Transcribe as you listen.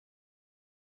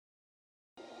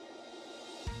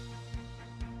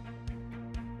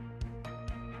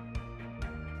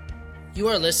You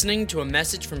are listening to a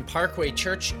message from Parkway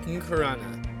Church in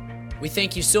Corunna. We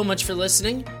thank you so much for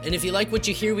listening, and if you like what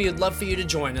you hear, we would love for you to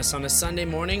join us on a Sunday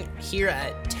morning here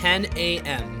at 10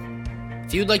 a.m.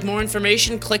 If you'd like more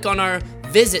information, click on our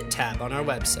Visit tab on our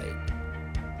website.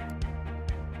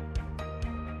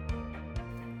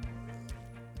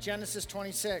 Genesis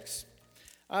 26.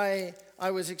 I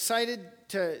was excited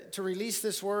to release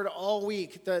this word all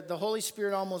week. The Holy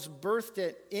Spirit almost birthed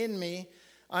it in me.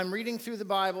 I'm reading through the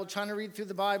Bible, trying to read through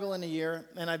the Bible in a year,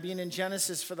 and I've been in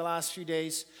Genesis for the last few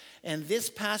days, and this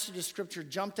passage of Scripture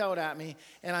jumped out at me,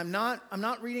 and I'm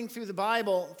not reading through the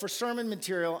Bible for sermon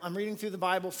material, I'm reading through the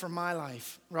Bible for my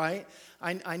life, right?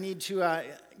 I need to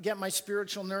get my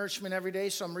spiritual nourishment every day,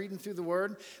 so I'm reading through the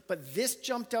Word, but this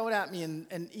jumped out at me,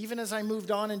 and even as I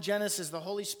moved on in Genesis, the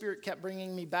Holy Spirit kept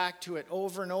bringing me back to it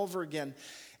over and over again,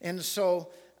 and so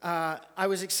I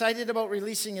was excited about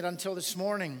releasing it until this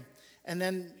morning. And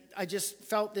then I just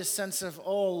felt this sense of,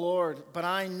 oh, Lord, but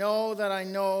I know that I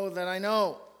know that I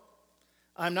know.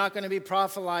 I'm not going to be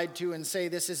prophesied to and say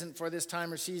this isn't for this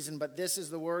time or season, but this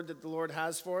is the word that the Lord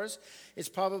has for us. It's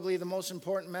probably the most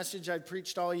important message I've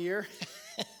preached all year.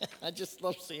 I just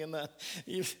love seeing that.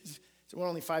 We're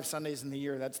only 5 Sundays in the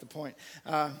year, that's the point.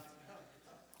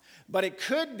 But it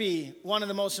could be one of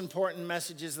the most important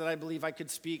messages that I believe I could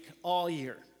speak all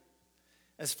year,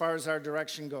 as far as our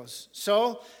direction goes.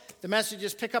 So, the message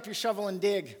is pick up your shovel and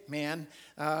dig, man.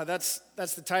 That's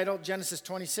the title, Genesis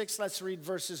 26. Let's read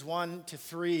verses 1 to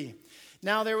 3.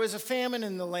 Now there was a famine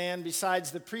in the land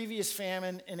besides the previous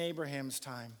famine in Abraham's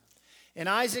time. And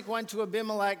Isaac went to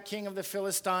Abimelech, king of the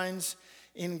Philistines,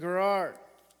 in Gerar.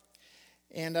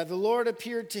 And the Lord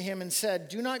appeared to him and said,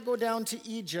 "Do not go down to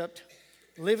Egypt.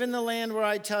 Live in the land where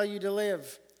I tell you to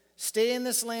live. Stay in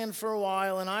this land for a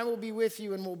while, and I will be with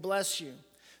you and will bless you.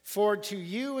 For to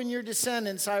you and your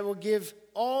descendants I will give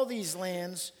all these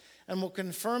lands and will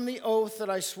confirm the oath that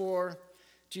I swore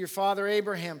to your father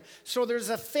Abraham." So there's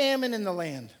a famine in the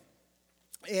land.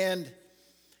 And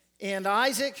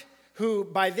Isaac, who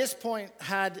by this point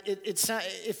had,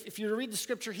 if you read the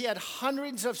scripture, he had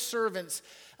hundreds of servants,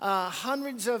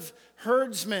 hundreds of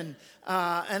herdsmen,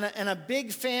 and a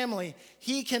big family.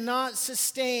 He cannot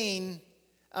sustain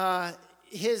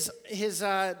his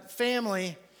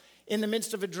family in the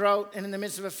midst of a drought and in the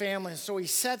midst of a famine. So he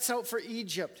sets out for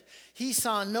Egypt. He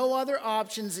saw no other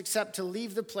options except to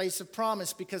leave the place of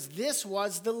promise, because this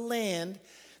was the land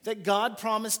that God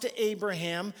promised to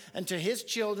Abraham and to his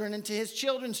children and to his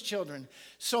children's children.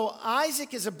 So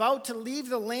Isaac is about to leave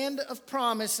the land of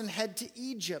promise and head to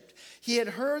Egypt. He had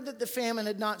heard that the famine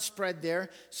had not spread there,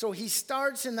 so he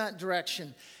starts in that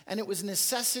direction. And it was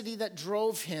necessity that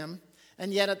drove him.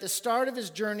 And yet at the start of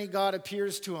his journey, God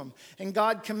appears to him. And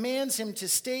God commands him to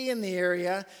stay in the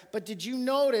area. But did you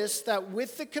notice that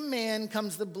with the command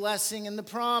comes the blessing and the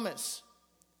promise?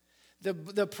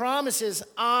 The promise is,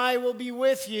 I will be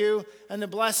with you. And the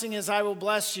blessing is, I will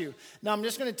bless you. Now, I'm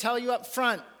just going to tell you up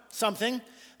front something.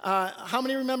 How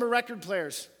many remember record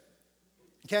players?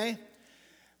 Okay?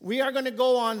 We are going to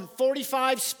go on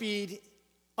 45 speed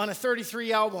on a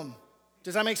 33 album.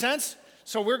 Does that make sense?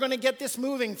 So we're going to get this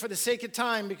moving for the sake of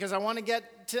time, because I want to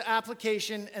get to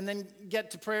application and then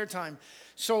get to prayer time.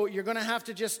 So you're going to have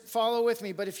to just follow with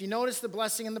me. But if you notice the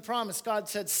blessing and the promise, God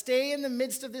said, stay in the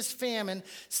midst of this famine,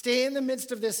 stay in the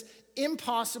midst of this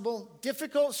impossible,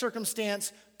 difficult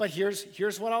circumstance, but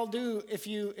here's what I'll do if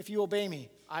you obey me.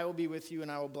 I will be with you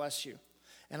and I will bless you.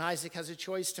 And Isaac has a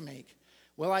choice to make.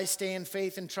 Will I stay in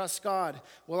faith and trust God?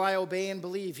 Will I obey and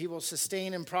believe He will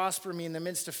sustain and prosper me in the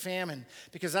midst of famine?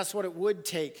 Because that's what it would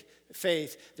take,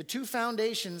 faith. The two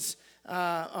foundations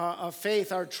of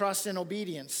faith are trust and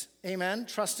obedience. Amen?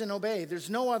 Trust and obey.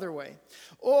 There's no other way.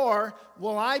 Or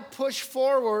will I push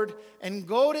forward and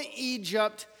go to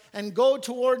Egypt and go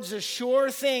towards a sure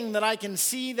thing that I can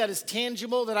see, that is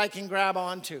tangible, that I can grab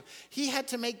onto? He had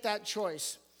to make that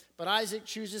choice. But Isaac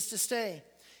chooses to stay.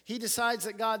 He decides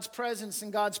that God's presence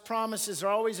and God's promises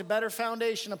are always a better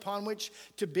foundation upon which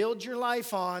to build your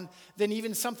life on than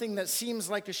even something that seems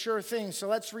like a sure thing. So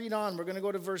let's read on. We're going to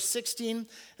go to verse 16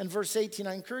 and verse 18.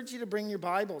 I encourage you to bring your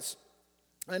Bibles.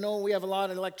 I know we have a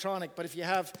lot of electronic, but if you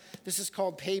have, this is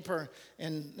called paper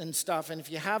and stuff, and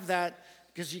if you have that,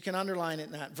 because you can underline it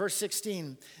in that. Verse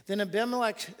 16. Then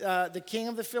Abimelech, the king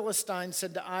of the Philistines,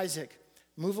 said to Isaac,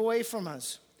 "Move away from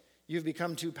us. You've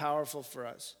become too powerful for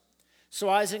us." So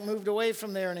Isaac moved away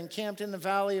from there and encamped in the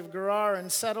valley of Gerar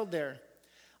and settled there.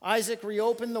 Isaac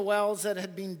reopened the wells that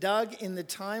had been dug in the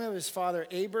time of his father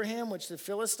Abraham, which the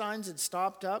Philistines had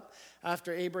stopped up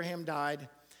after Abraham died,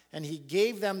 and he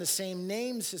gave them the same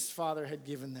names his father had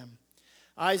given them.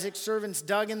 Isaac's servants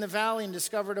dug in the valley and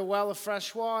discovered a well of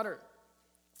fresh water.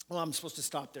 Well, I'm supposed to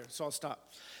stop there, so I'll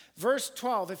stop. Verse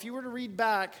 12, if you were to read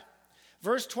back,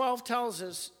 verse 12 tells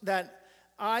us that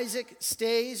Isaac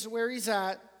stays where he's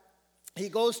at. He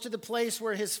goes to the place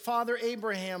where his father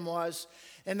Abraham was,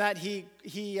 and that he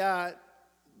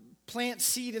plants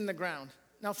seed in the ground.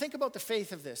 Now think about the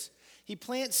faith of this. He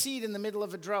plants seed in the middle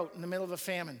of a drought, in the middle of a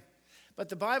famine. But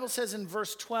the Bible says in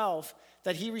verse 12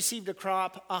 that he received a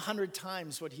crop 100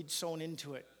 times what he'd sown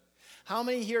into it. How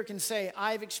many here can say,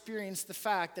 I've experienced the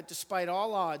fact that despite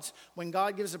all odds, when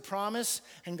God gives a promise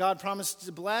and God promises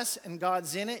to bless and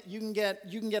God's in it, you can get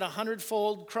a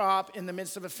 100-fold crop in the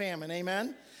midst of a famine.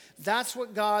 Amen? That's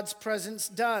what God's presence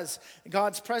does.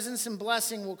 God's presence and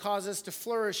blessing will cause us to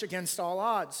flourish against all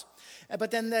odds.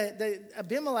 But then the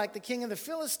Abimelech, the king of the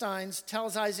Philistines,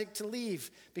 tells Isaac to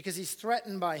leave because he's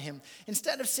threatened by him.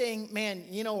 Instead of saying, man,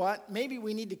 you know what? Maybe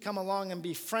we need to come along and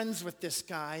be friends with this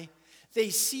guy. They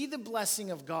see the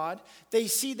blessing of God. They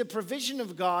see the provision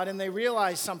of God, and they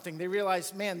realize something. They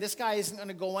realize, man, this guy isn't going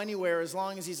to go anywhere as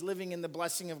long as he's living in the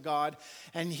blessing of God.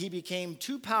 And he became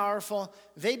too powerful.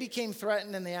 They became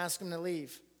threatened, and they asked him to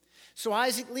leave. So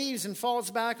Isaac leaves and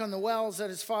falls back on the wells that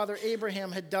his father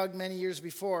Abraham had dug many years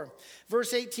before.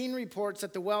 Verse 18 reports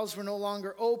that the wells were no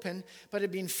longer open, but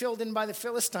had been filled in by the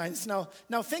Philistines.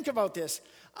 Now think about this.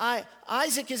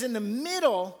 Isaac is in the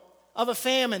middle of a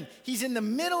famine. He's in the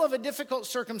middle of a difficult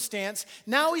circumstance.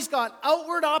 Now he's got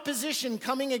outward opposition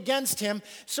coming against him.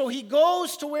 So he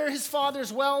goes to where his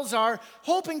father's wells are,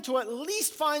 hoping to at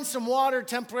least find some water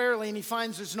temporarily, and he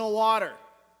finds there's no water.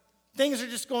 Things are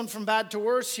just going from bad to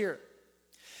worse here.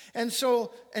 And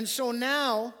so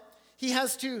now he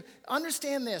has to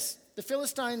understand this. The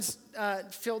Philistines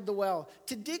filled the well.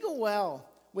 To dig a well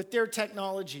with their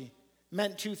technology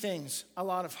meant two things: a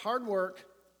lot of hard work,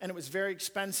 and it was very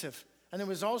expensive. And there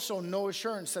was also no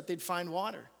assurance that they'd find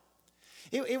water.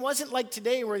 It wasn't like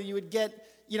today where you would get,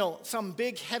 some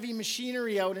big heavy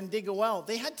machinery out and dig a well.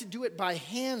 They had to do it by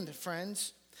hand,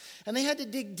 friends. And they had to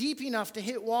dig deep enough to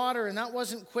hit water, and that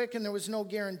wasn't quick, and there was no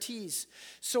guarantees.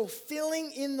 So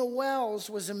filling in the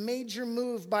wells was a major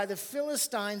move by the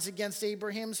Philistines against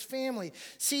Abraham's family.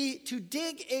 See, to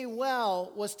dig a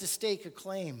well was to stake a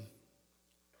claim.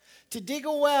 To dig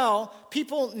a well,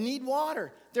 people need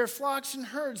water. Their flocks and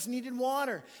herds needed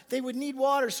water. They would need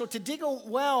water. So to dig a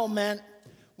well meant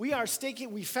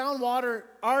we found water.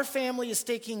 Our family is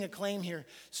staking a claim here.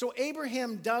 So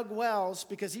Abraham dug wells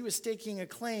because he was staking a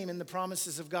claim in the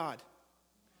promises of God.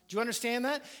 Do you understand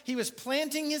that? He was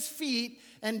planting his feet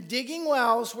and digging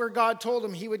wells where God told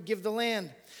him he would give the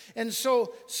land. And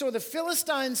so the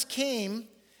Philistines came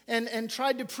and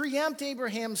tried to preempt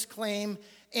Abraham's claim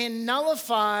and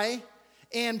nullify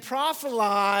and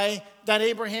prophesy that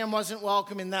Abraham wasn't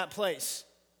welcome in that place,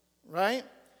 right?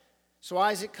 So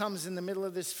Isaac comes in the middle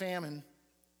of this famine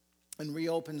and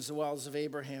reopens the wells of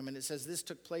Abraham. And it says this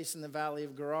took place in the valley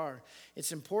of Gerar.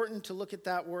 It's important to look at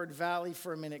that word valley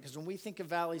for a minute, because when we think of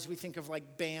valleys, we think of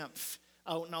like Banff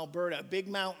out in Alberta, big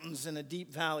mountains and a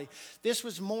deep valley. This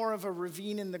was more of a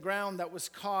ravine in the ground that was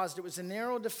caused. It was a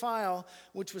narrow defile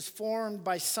which was formed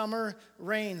by summer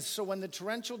rains. So when the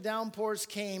torrential downpours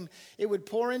came, it would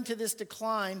pour into this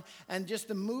decline, and just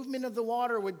the movement of the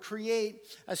water would create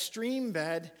a stream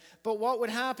bed. But what would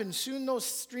happen? Soon those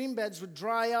stream beds would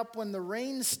dry up when the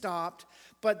rain stopped,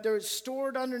 but there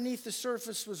stored underneath the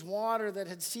surface was water that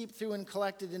had seeped through and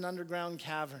collected in underground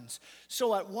caverns.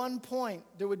 So at one point,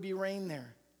 there would be rain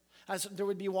there. There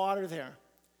would be water there.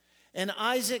 And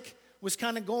Isaac was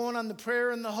kind of going on the prayer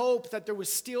and the hope that there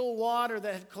was still water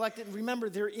that had collected.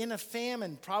 Remember, they're in a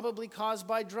famine, probably caused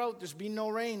by drought. There's been no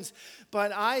rains.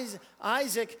 But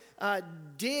Isaac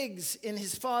digs in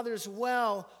his father's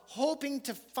well, hoping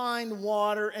to find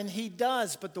water, and he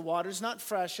does. But the water's not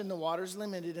fresh, and the water's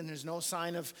limited, and there's no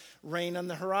sign of rain on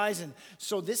the horizon.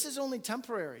 So this is only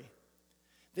temporary.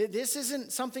 This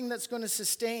isn't something that's going to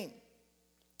sustain.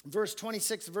 Verse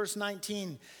 26, verse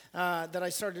 19 that I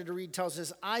started to read tells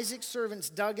us, Isaac's servants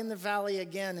dug in the valley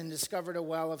again and discovered a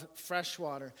well of fresh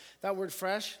water. That word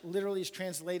fresh literally is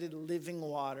translated living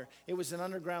water. It was an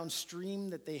underground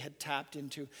stream that they had tapped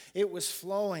into. It was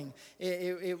flowing.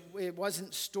 It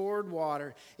wasn't stored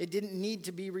water. It didn't need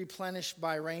to be replenished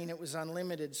by rain. It was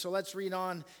unlimited. So let's read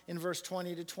on in verse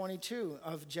 20 to 22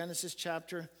 of Genesis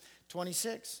chapter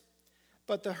 26.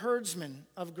 But the herdsmen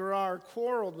of Gerar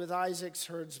quarreled with Isaac's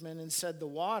herdsmen and said, the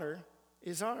water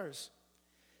is ours.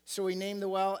 So he named the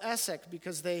well Esek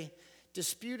because they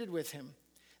disputed with him.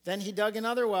 Then he dug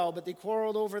another well, but they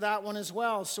quarreled over that one as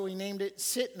well. So he named it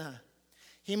Sitnah.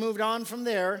 He moved on from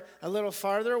there a little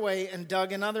farther away and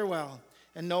dug another well,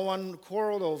 and no one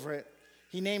quarreled over it.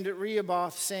 He named it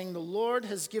Rehoboth, saying, the Lord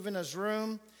has given us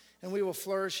room, and we will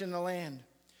flourish in the land.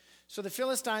 So the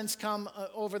Philistines come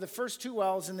over the first 2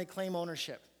 wells and they claim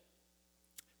ownership.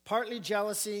 Partly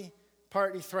jealousy,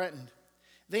 partly threatened.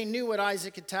 They knew what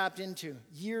Isaac had tapped into,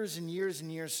 years and years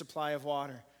and years supply of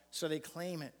water, so they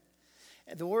claim it.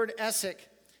 The word Esek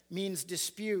means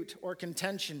dispute or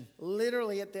contention.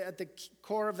 Literally at the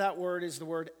core of that word is the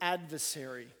word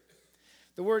adversary.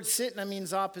 The word sitna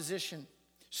means opposition.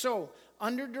 So,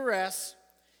 under duress,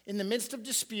 in the midst of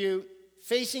dispute,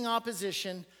 facing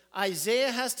opposition,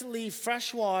 Isaiah has to leave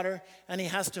fresh water and he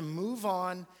has to move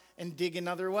on and dig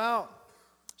another well.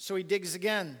 So he digs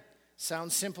again.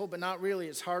 Sounds simple, but not really.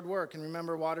 It's hard work. And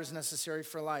remember, water is necessary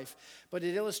for life. But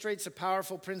it illustrates a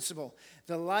powerful principle.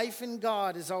 The life in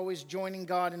God is always joining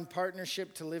God in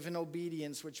partnership to live in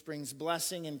obedience, which brings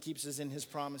blessing and keeps us in his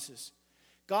promises.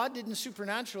 God didn't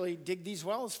supernaturally dig these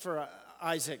wells for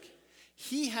Isaac.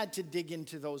 He had to dig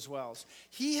into those wells.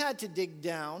 He had to dig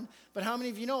down. But how many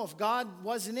of you know if God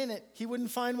wasn't in it, he wouldn't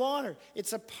find water?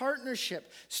 It's a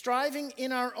partnership. Striving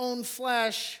in our own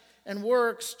flesh and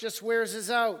works just wears us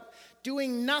out.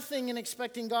 Doing nothing and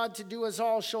expecting God to do us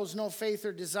all shows no faith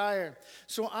or desire.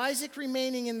 So Isaac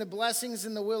remaining in the blessings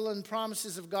and the will and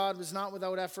promises of God was not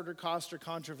without effort or cost or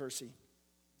controversy.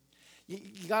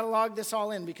 You got to log this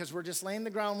all in because we're just laying the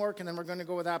groundwork and then we're going to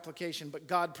go with application. But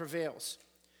God prevails.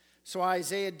 So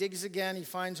Isaiah digs again. He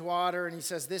finds water and he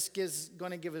says this is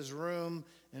going to give us room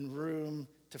and room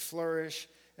to flourish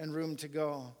and room to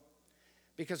go.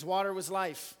 Because water was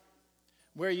life.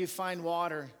 Where you find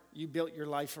water, you built your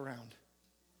life around.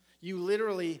 You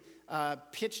literally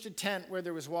pitched a tent where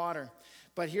there was water.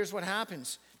 But here's what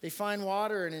happens. They find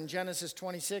water, and in Genesis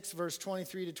 26, verse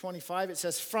 23 to 25, it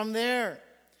says, "From there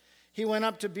he went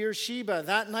up to Beersheba.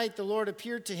 That night the Lord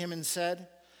appeared to him and said,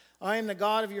 I am the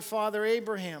God of your father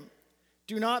Abraham.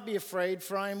 Do not be afraid,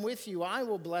 for I am with you. I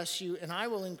will bless you, and I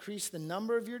will increase the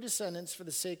number of your descendants for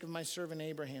the sake of my servant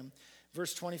Abraham."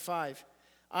 Verse 25,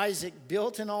 Isaac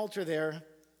built an altar there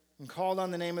and called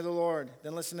on the name of the Lord.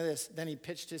 Then listen to this. Then he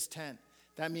pitched his tent.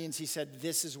 That means he said,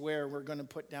 this is where we're going to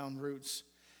put down roots.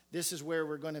 This is where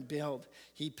we're going to build.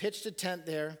 He pitched a tent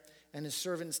there, and his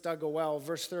servants dug a well.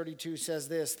 Verse 32 says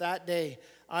this, "That day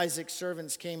Isaac's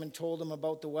servants came and told him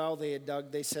about the well they had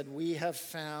dug. They said, we have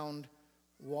found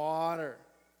water."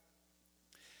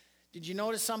 Did you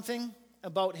notice something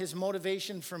about his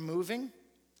motivation for moving?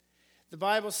 The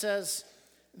Bible says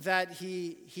that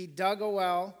he dug a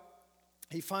well,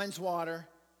 he finds water,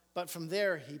 but from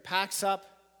there he packs up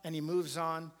and he moves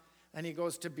on and he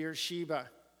goes to Beersheba.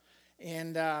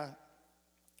 And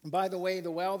by the way,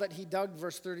 the well that he dug,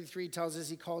 verse 33 tells us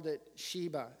he called it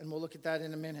Sheba, and we'll look at that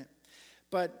in a minute.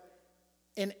 But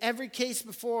in every case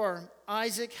before,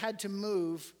 Isaac had to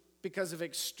move because of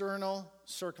external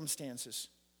circumstances.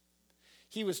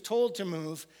 He was told to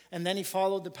move, and then he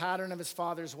followed the pattern of his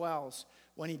father's wells.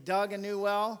 When he dug a new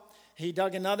well, he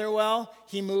dug another well,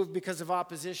 he moved because of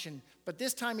opposition. But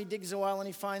this time he digs a well and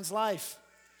he finds life.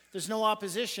 There's no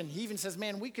opposition. He even says,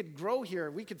 man, we could grow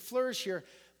here, we could flourish here,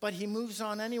 but he moves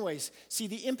on anyways. See,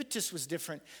 the impetus was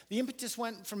different. The impetus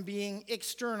went from being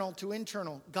external to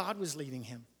internal. God was leading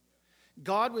him.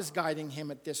 God was guiding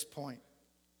him at this point.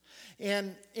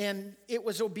 And it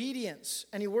was obedience.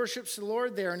 And he worships the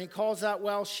Lord there, and he calls that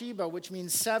well Sheba, which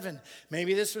means 7.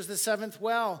 Maybe this was the 7th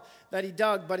well that he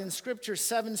dug, but in Scripture,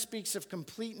 7 speaks of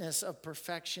completeness, of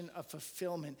perfection, of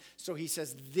fulfillment. So he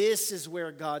says, this is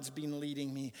where God's been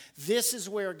leading me. This is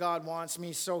where God wants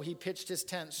me. So he pitched his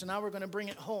tent. So now we're going to bring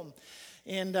it home.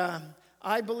 And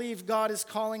I believe God is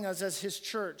calling us as his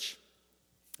church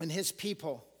and his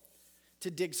people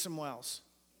to dig some wells.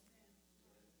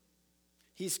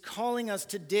 He's calling us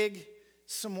to dig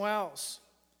some wells.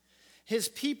 His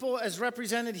people, as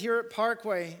represented here at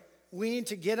Parkway, we need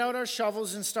to get out our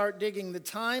shovels and start digging. The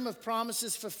time of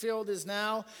promises fulfilled is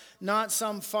now, not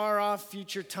some far-off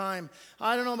future time.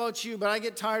 I don't know about you, but I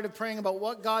get tired of praying about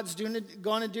what God's going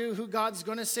to do, who God's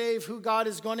going to save, who God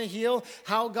is going to heal,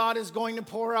 how God is going to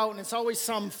pour out, and it's always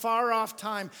some far-off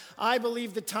time. I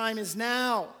believe the time is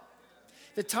now.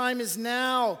 The time is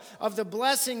now of the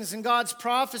blessings and God's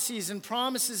prophecies and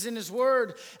promises in his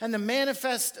word, and the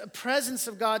manifest presence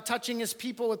of God touching his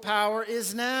people with power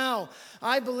is now.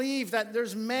 I believe that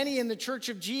there's many in the Church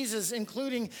of Jesus,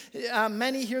 including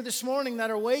many here this morning, that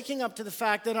are waking up to the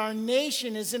fact that our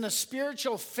nation is in a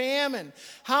spiritual famine.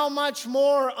 How much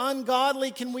more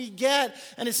ungodly can we get?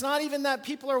 And it's not even that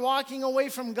people are walking away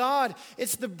from God.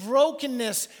 It's the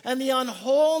brokenness and the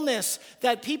unwholeness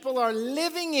that people are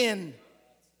living in.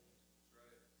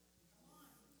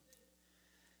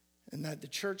 And that the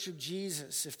Church of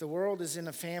Jesus, if the world is in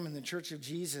a famine, the Church of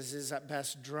Jesus is at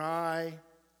best dry.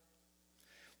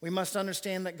 We must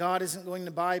understand that God isn't going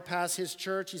to bypass his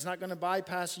church. He's not going to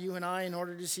bypass you and I in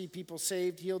order to see people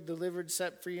saved, healed, delivered,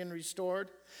 set free, and restored.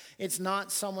 It's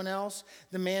not someone else.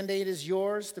 The mandate is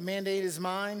yours. The mandate is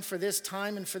mine for this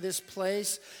time and for this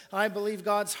place. I believe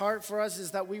God's heart for us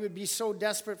is that we would be so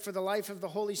desperate for the life of the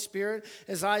Holy Spirit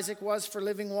as Isaac was for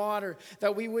living water,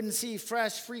 that we wouldn't see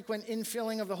fresh, frequent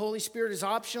infilling of the Holy Spirit as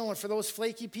optional or for those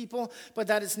flaky people, but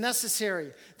that it's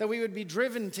necessary, that we would be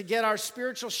driven to get our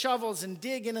spiritual shovels and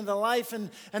dig into the life and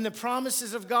the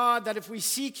promises of God, that if we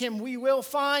seek him, we will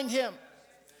find him.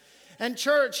 And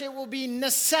church, it will be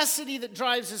necessity that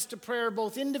drives us to prayer,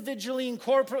 both individually and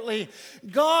corporately.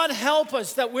 God help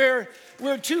us that we're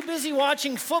too busy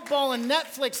watching football and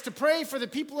Netflix to pray for the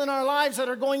people in our lives that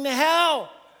are going to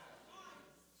hell.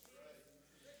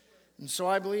 And so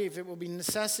I believe it will be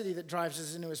necessity that drives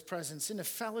us into his presence, into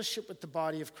fellowship with the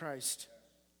body of Christ,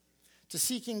 to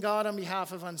seeking God on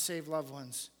behalf of unsaved loved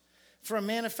ones, for a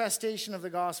manifestation of the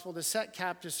gospel to set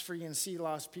captives free and see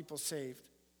lost people saved.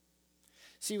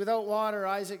 See, without water,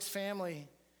 Isaac's family,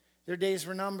 their days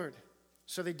were numbered.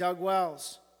 So they dug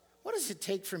wells. What does it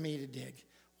take for me to dig?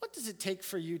 What does it take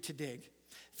for you to dig?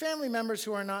 Family members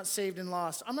who are not saved and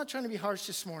lost. I'm not trying to be harsh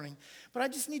this morning, but I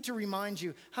just need to remind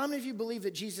you, how many of you believe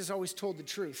that Jesus always told the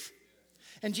truth?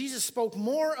 And Jesus spoke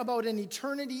more about an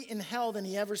eternity in hell than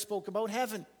he ever spoke about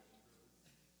heaven.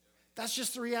 That's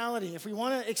just the reality. If we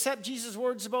want to accept Jesus'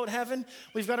 words about heaven,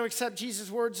 we've got to accept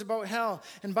Jesus' words about hell.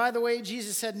 And by the way,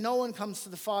 Jesus said, no one comes to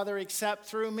the Father except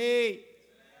through me.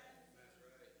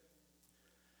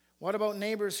 What about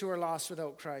neighbors who are lost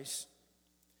without Christ?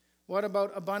 What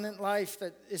about abundant life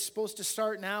that is supposed to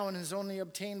start now and is only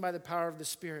obtained by the power of the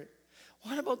Spirit?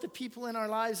 What about the people in our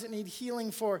lives that need healing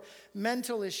for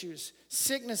mental issues,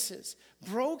 sicknesses,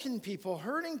 broken people,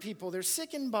 hurting people? They're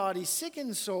sick in body, sick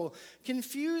in soul,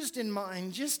 confused in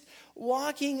mind, just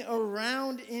walking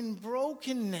around in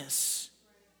brokenness.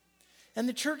 And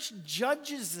the church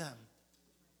judges them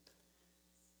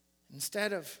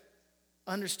instead of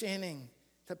understanding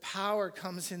that power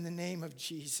comes in the name of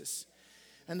Jesus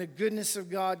and the goodness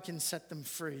of God can set them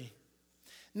free.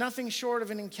 Nothing short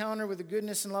of an encounter with the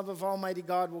goodness and love of Almighty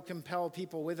God will compel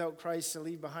people without Christ to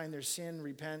leave behind their sin,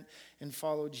 repent, and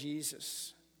follow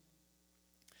Jesus.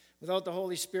 Without the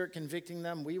Holy Spirit convicting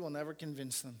them, we will never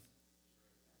convince them.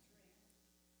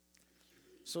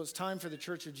 So it's time for the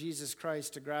Church of Jesus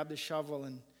Christ to grab the shovel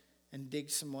and dig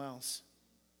some wells.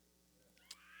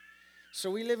 So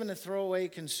we live in a throwaway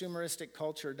consumeristic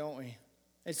culture, don't we?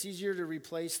 It's easier to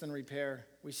replace than repair.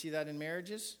 We see that in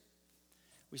marriages.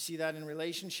 We see that in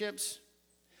relationships.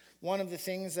 One of the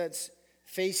things that's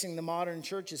facing the modern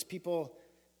church is people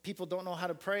don't know how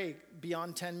to pray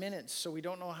beyond 10 minutes. So we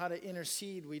don't know how to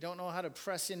intercede. We don't know how to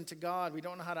press into God. We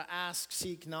don't know how to ask,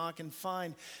 seek, knock, and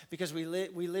find. Because we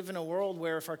live in a world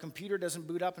where if our computer doesn't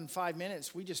boot up in 5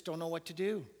 minutes, we just don't know what to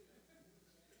do.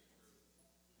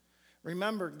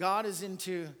 Remember, God is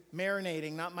into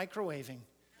marinating, not microwaving.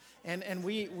 And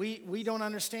we don't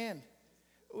understand.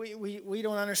 We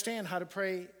don't understand how to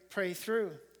pray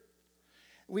through.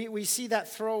 We see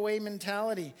that throwaway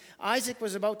mentality. Isaac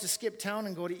was about to skip town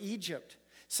and go to Egypt.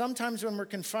 Sometimes when we're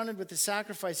confronted with the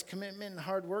sacrifice, commitment, and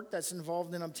hard work that's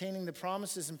involved in obtaining the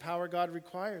promises and power God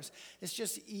requires, it's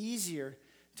just easier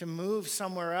to move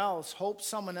somewhere else, hope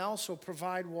someone else will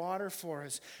provide water for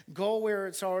us, go where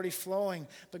it's already flowing.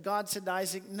 But God said to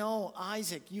Isaac, no,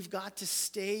 Isaac, you've got to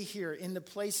stay here in the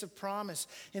place of promise,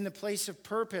 in the place of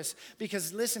purpose.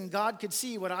 Because listen, God could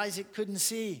see what Isaac couldn't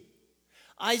see.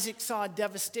 Isaac saw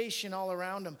devastation all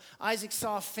around him. Isaac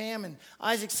saw famine.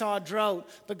 Isaac saw drought.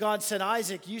 But God said,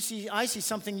 Isaac, I see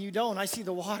something you don't. I see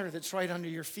the water that's right under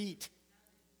your feet.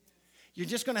 You're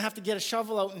just going to have to get a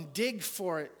shovel out and dig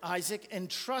for it, Isaac, and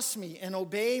trust me and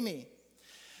obey me.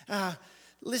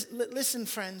 Listen,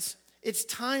 friends, it's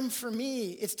time for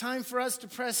me. It's time for us to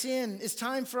press in. It's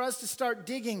time for us to start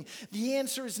digging. The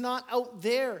answer is not out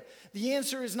there. The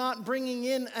answer is not bringing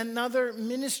in another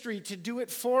ministry to do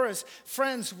it for us.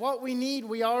 Friends, what we need,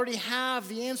 we already have.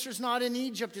 The answer is not in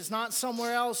Egypt. It's not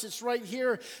somewhere else. It's right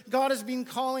here. God has been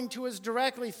calling to us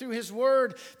directly through his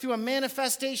word, through a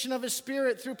manifestation of his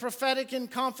Spirit, through prophetic and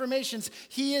confirmations.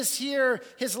 He is here.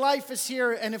 His life is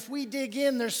here. And if we dig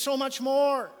in, there's so much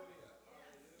more.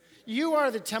 You are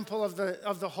the temple of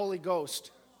the Holy Ghost.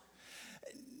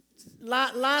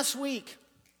 Last week,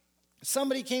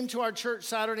 Somebody came to our church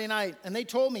Saturday night, and they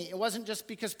told me it wasn't just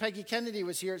because Peggy Kennedy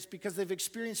was here, it's because they've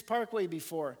experienced Parkway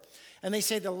before. And they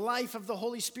say the life of the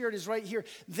Holy Spirit is right here.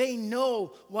 They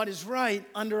know what is right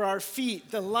under our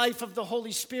feet, the life of the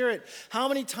Holy Spirit. How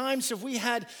many times have we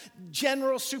had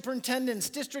general superintendents,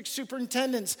 district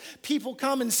superintendents, people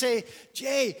come and say,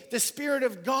 Jay, the Spirit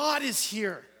of God is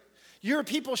here. Your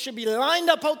people should be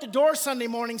lined up out the door Sunday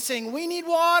morning saying, we need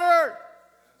water,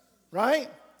 right?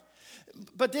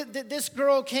 But this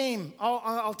girl came,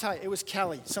 I'll tell you, it was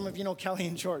Kelly. Some of you know Kelly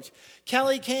and George.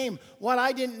 Kelly came. What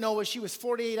I didn't know was she was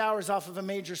 48 hours off of a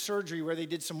major surgery where they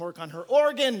did some work on her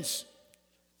organs.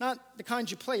 Not the kind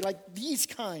you play, like these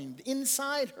kind,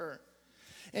 inside her.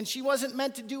 And she wasn't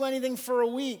meant to do anything for a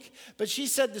week. But she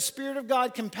said, the Spirit of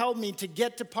God compelled me to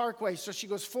get to Parkway. So she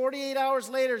goes, 48 hours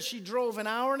later, she drove an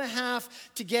hour and a half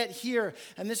to get here.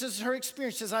 And this is her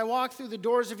experience. She says, I walked through the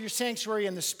doors of your sanctuary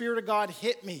and the Spirit of God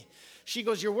hit me. She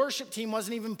goes, your worship team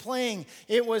wasn't even playing.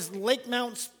 It was Lake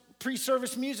Mount's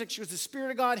pre-service music. She goes, the Spirit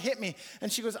of God hit me.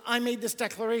 And she goes, I made this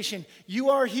declaration.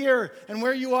 You are here, and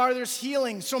where you are, there's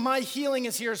healing. So my healing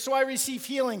is here, so I receive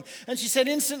healing. And she said,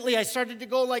 instantly, I started to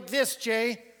go like this,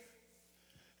 Jay.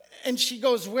 And she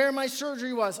goes, where my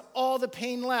surgery was, all the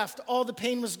pain left. All the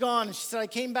pain was gone. And she said, I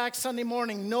came back Sunday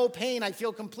morning, no pain. I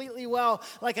feel completely well,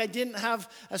 like I didn't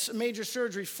have a major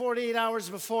surgery 48 hours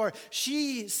before.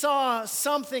 She saw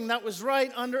something that was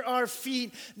right under our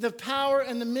feet, the power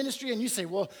and the ministry. And you say,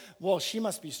 well, she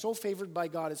must be so favored by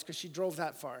God. It's because she drove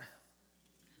that far.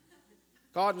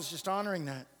 God was just honoring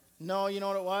that. No, you know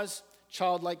what it was?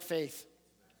 Childlike faith.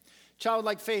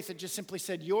 Childlike faith, it just simply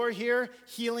said, you're here,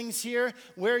 healing's here.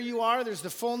 Where you are, there's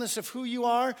the fullness of who you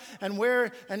are, and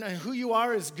who you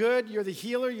are is good. You're the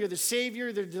healer, you're the Savior,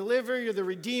 you're the deliverer, you're the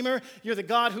Redeemer. You're the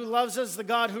God who loves us, the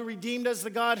God who redeemed us, the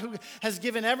God who has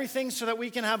given everything so that we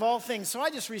can have all things. So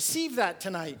I just received that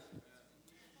tonight.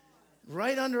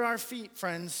 Right under our feet,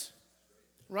 friends.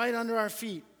 Right under our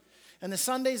feet. And the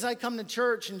Sundays I come to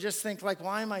church and just think like,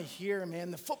 why am I here,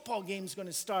 man? The football game's going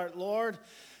to start, Lord.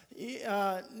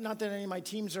 Not that any of my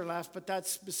teams are left, but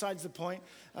that's besides the point.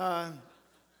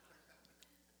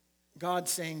 God's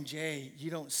saying, Jay,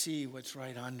 you don't see what's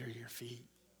right under your feet.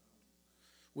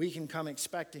 We can come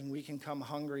expecting, we can come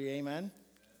hungry, amen?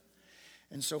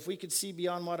 And so if we could see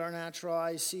beyond what our natural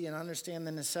eyes see and understand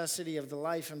the necessity of the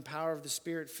life and power of the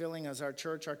Spirit filling us, our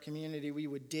church, our community, we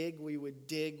would dig, we would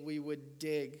dig, we would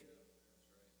dig.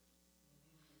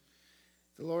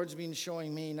 The Lord's been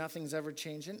showing me nothing's ever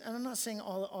changed. And I'm not saying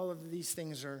all of these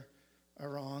things are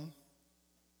wrong.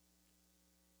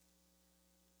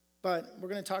 But we're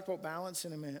going to talk about balance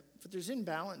in a minute. But there's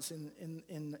imbalance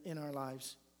in our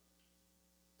lives.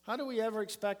 How do we ever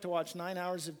expect to watch 9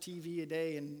 hours of TV a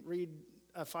day and read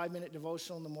a 5-minute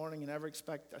devotional in the morning and ever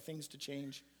expect things to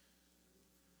change?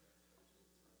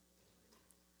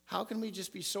 How can we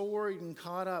just be so worried and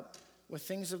caught up with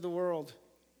things of the world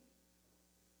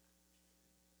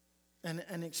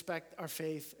and expect our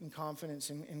faith and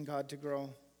confidence in God to grow?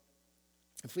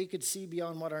 If we could see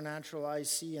beyond what our natural eyes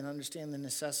see and understand the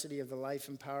necessity of the life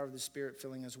and power of the Spirit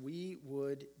filling us, we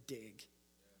would dig.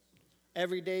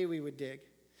 Every day we would dig.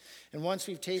 And once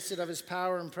we've tasted of His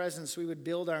power and presence, we would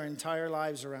build our entire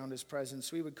lives around His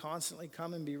presence. We would constantly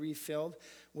come and be refilled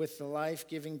with the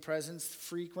life-giving presence,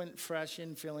 frequent, fresh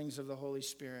infillings of the Holy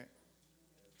Spirit.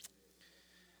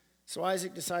 So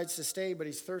Isaac decides to stay, but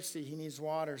he's thirsty. He needs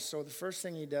water. So the first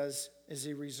thing he does is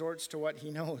he resorts to what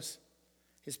he knows,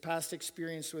 his past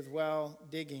experience with well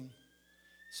digging.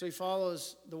 So he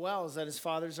follows the wells that his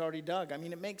father's already dug. I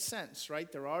mean, it makes sense, right?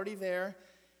 They're already there.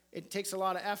 It takes a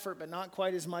lot of effort, but not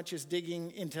quite as much as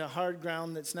digging into hard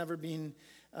ground that's never been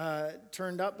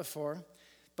turned up before.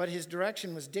 But his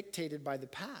direction was dictated by the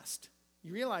past.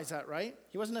 You realize that, right?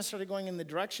 He wasn't necessarily going in the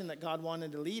direction that God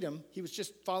wanted to lead him. He was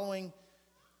just following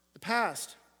the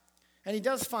past. And he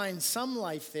does find some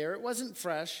life there. It wasn't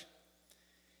fresh.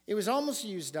 It was almost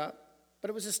used up, but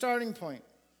it was a starting point.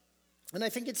 And I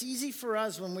think it's easy for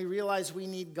us when we realize we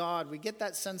need God. We get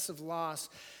that sense of loss.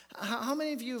 How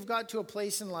many of you have got to a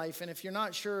place in life, and if you're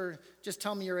not sure, just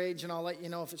tell me your age and I'll let you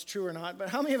know if it's true or not. But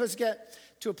how many of us get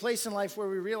to a place in life where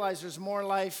we realize there's more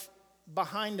life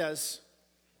behind us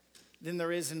than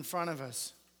there is in front of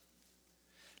us?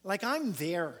 Like, I'm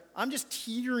there. I'm just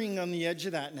teetering on the edge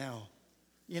of that now.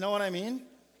 You know what I mean?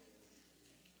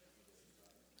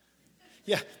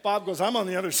 Yeah, Bob goes, I'm on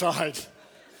the other side.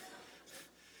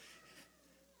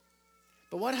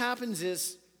 But what happens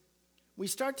is we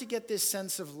start to get this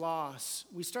sense of loss.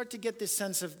 We start to get this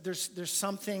sense of there's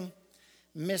something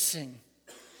missing.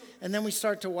 And then we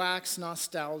start to wax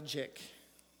nostalgic.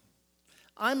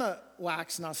 I'm a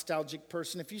wax nostalgic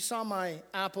person. If you saw my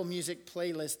Apple Music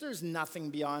playlist, there's nothing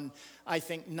beyond, I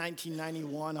think,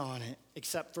 1991 on it,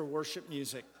 except for worship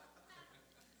music.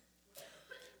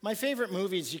 My favorite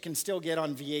movies you can still get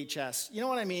on VHS. You know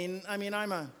what I mean?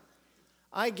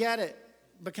 I get it.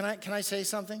 But can I say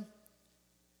something?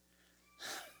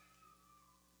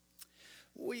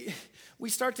 We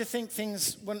start to think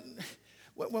things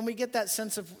when we get that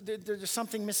sense of there's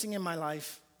something missing in my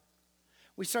life.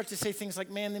 We start to say things like,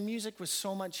 man, the music was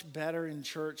so much better in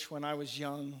church when I was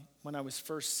young, when I was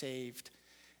first saved.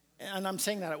 And I'm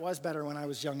saying that it was better when I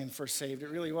was young and first saved. It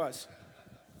really was.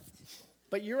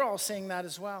 But you're all saying that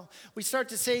as well. We start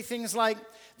to say things like,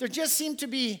 there just seemed to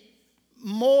be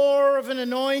more of an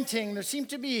anointing. There seemed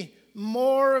to be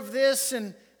more of this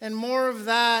and more of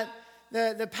that.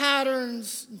 The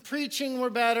patterns and preaching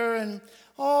were better. And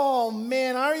oh,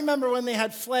 man, I remember when they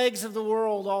had flags of the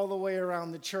world all the way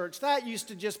around the church. That used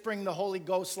to just bring the Holy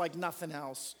Ghost like nothing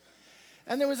else.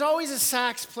 And there was always a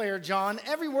sax player, John.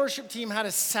 Every worship team had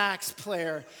a sax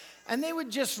player. And they would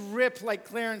just rip like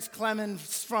Clarence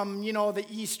Clemens from, the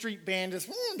E Street Band.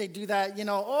 They do that,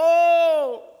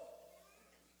 Oh!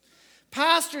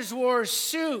 Pastors wore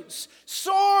suits,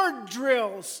 sword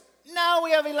drills. Now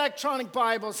we have electronic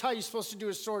Bibles. How are you supposed to do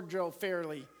a sword drill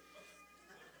fairly?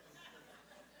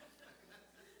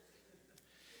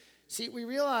 See, we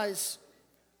realize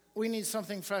we need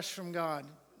something fresh from God.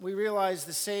 We realize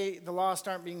the lost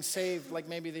aren't being saved like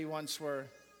maybe they once were.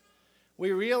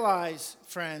 We realize,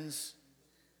 friends,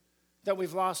 that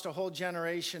we've lost a whole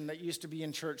generation that used to be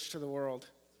in church to the world.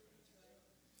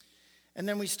 And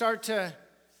then we start to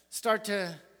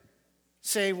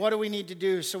say, what do we need to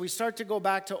do? So we start to go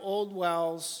back to old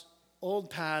wells, old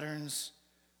patterns,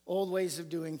 old ways of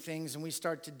doing things, and we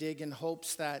start to dig in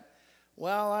hopes that,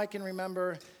 well, I can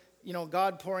remember,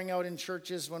 God pouring out in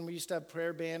churches when we used to have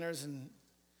prayer banners and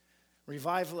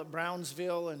revival at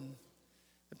Brownsville and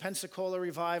the Pensacola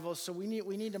revival. So we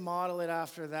need to model it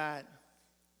after that.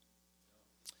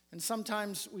 And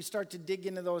sometimes we start to dig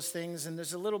into those things, and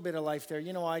there's a little bit of life there.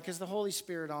 You know why? Because the Holy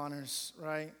Spirit honors,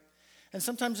 right? And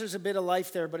sometimes there's a bit of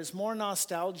life there, but it's more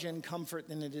nostalgia and comfort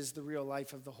than it is the real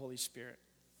life of the Holy Spirit.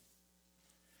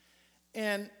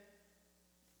 And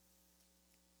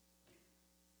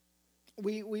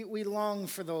we long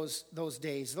for those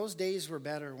days. Those days were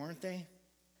better, weren't they?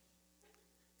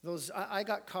 I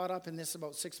got caught up in this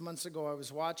about 6 months ago. I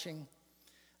was watching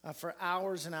for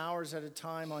hours and hours at a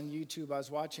time on YouTube. I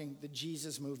was watching the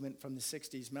Jesus movement from the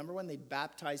 60s. Remember when they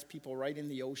baptized people right in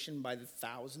the ocean by the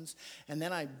thousands? And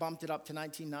then I bumped it up to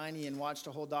 1990 and watched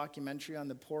a whole documentary on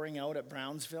the pouring out at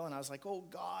Brownsville. And I was like, oh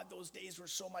God, those days were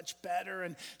so much better.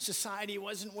 And society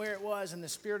wasn't where it was. And the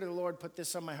Spirit of the Lord put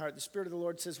this on my heart. The Spirit of the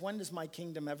Lord says, when does my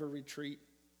kingdom ever retreat?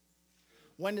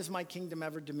 When does my kingdom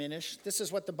ever diminish? This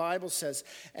is what the Bible says.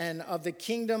 And of the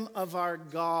kingdom of our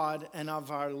God and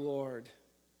of our Lord.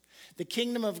 The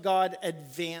kingdom of God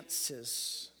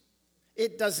advances.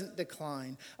 It doesn't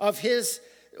decline. Of his,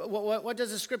 what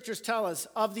does the scriptures tell us?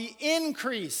 Of the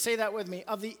increase, say that with me,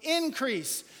 of the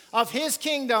increase of his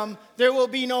kingdom, there will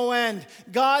be no end.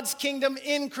 God's kingdom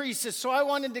increases. So I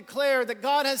want to declare that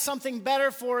God has something better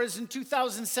for us in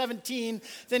 2017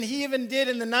 than he even did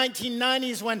in the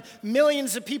 1990s when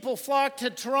millions of people flocked to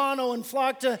Toronto and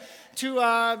flocked to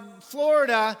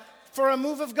Florida for a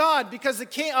move of God, because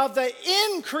of the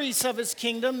increase of his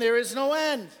kingdom, there is no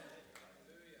end.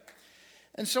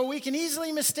 And so we can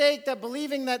easily mistake that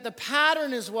believing that the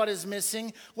pattern is what is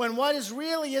missing, when what is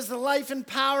really is the life and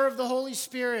power of the Holy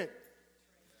Spirit.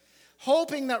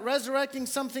 Hoping that resurrecting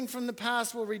something from the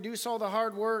past will reduce all the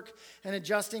hard work and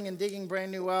adjusting and digging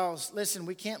brand new wells. Listen,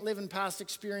 we can't live in past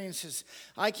experiences.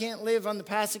 I can't live on the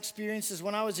past experiences.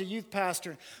 When I was a youth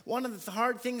pastor, one of the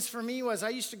hard things for me was I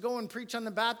used to go and preach on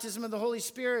the baptism of the Holy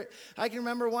Spirit. I can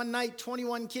remember one night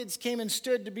 21 kids came and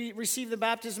stood to receive the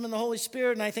baptism of the Holy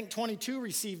Spirit, and I think 22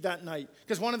 received that night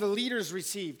because one of the leaders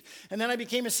received. And then I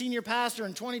became a senior pastor,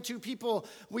 and 22 people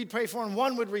we'd pray for, and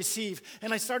one would receive.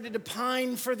 And I started to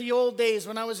pine for the old days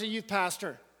when I was a youth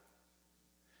pastor.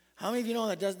 How many of you know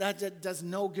that does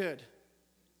no good?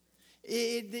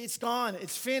 It's gone.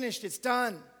 It's finished. It's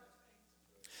done.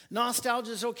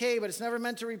 Nostalgia is okay, but it's never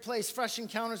meant to replace fresh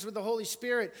encounters with the Holy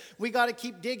Spirit. We got to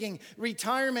keep digging.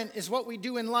 Retirement is what we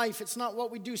do in life. It's not what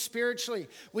we do spiritually.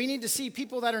 We need to see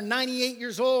people that are 98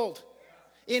 years old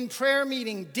in prayer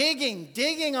meeting,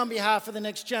 digging on behalf of the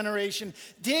next generation,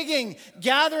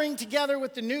 gathering together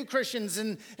with the new Christians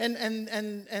and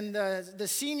the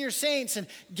senior saints, and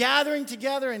gathering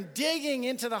together and digging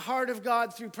into the heart of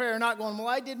God through prayer, not going, well,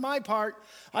 I did my part.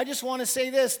 I just want to say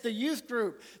this, the youth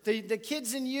group, the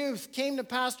kids in youth came to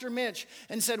Pastor Mitch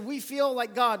and said, we feel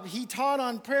like God. He taught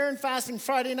on prayer and fasting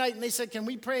Friday night, and they said, can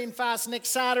we pray and fast next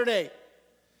Saturday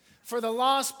for the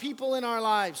lost people in our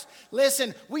lives?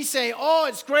 Listen, we say, oh,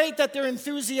 it's great that they're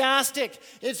enthusiastic.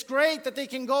 It's great that they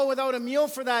can go without a meal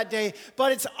for that day.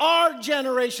 But it's our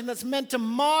generation that's meant to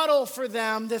model for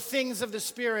them the things of the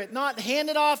Spirit, not hand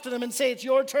it off to them and say, it's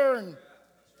your turn.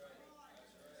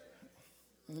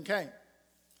 Okay.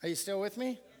 Are you still with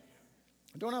me?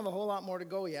 I don't have a whole lot more to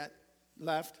go yet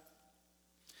left.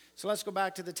 So let's go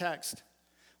back to the text.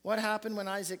 What happened when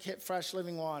Isaac hit fresh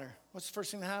living water? What's the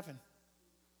first thing that happened?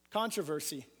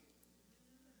 Controversy.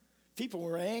 People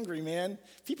were angry, man.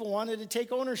 People wanted to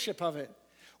take ownership of it.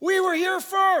 We were here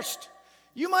first.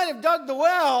 You might have dug the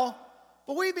well,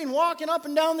 but we've been walking up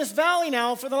and down this valley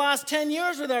now for the last 10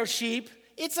 years with our sheep.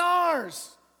 It's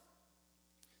ours.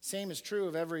 Same is true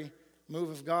of every move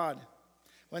of God.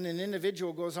 When an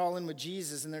individual goes all in with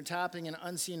Jesus and they're tapping in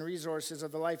unseen resources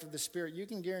of the life of the Spirit, you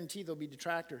can guarantee there'll be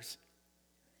detractors.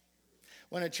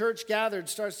 When a church gathered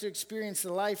starts to experience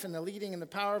the life and the leading and the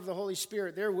power of the Holy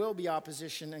Spirit, there will be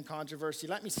opposition and controversy.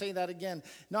 Let me say that again.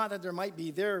 Not that there might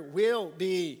be, there will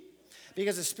be.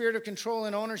 Because the spirit of control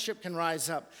and ownership can rise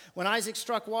up. When Isaac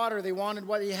struck water, they wanted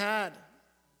what he had.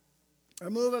 A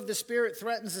move of the Spirit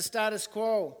threatens the status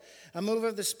quo. A move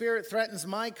of the Spirit threatens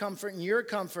my comfort and your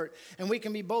comfort. And we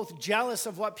can be both jealous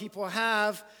of what people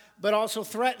have, but also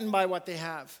threatened by what they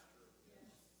have.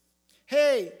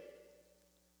 Hey,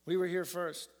 we were here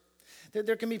first.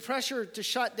 There can be pressure to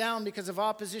shut down because of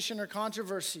opposition or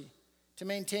controversy to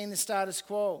maintain the status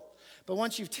quo. But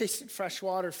once you've tasted fresh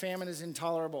water, famine is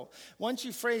intolerable. Once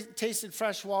you've tasted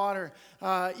fresh water,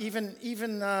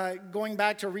 even going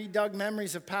back to redug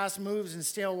memories of past moves and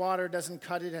stale water doesn't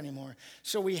cut it anymore.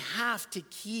 So we have to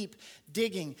keep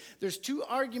digging. There's two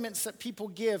arguments that people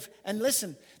give. And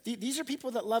listen, these are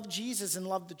people that love Jesus and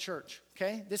love the church.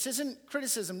 Okay? This isn't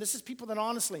criticism. This is people that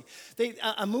honestly,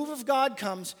 a move of God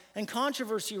comes and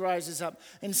controversy rises up.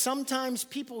 And sometimes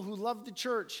people who love the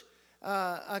church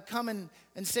come and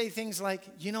say things like,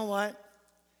 you know what?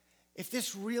 If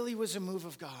this really was a move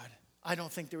of God, I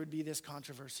don't think there would be this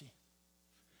controversy.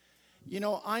 You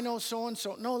know, I know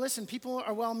so-and-so. No, listen, people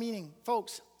are well-meaning.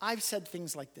 Folks, I've said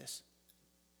things like this.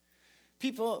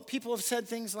 People have said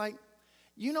things like,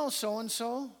 you know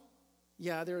so-and-so?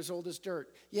 Yeah, they're as old as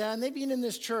dirt. Yeah, and they've been in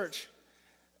this church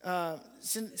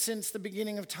since the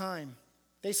beginning of time.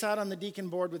 They sat on the deacon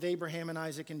board with Abraham and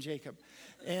Isaac and Jacob.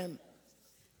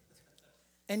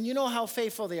 And you know how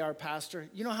faithful they are, Pastor.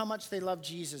 You know how much they love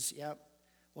Jesus. Yep.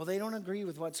 Well, they don't agree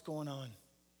with what's going on.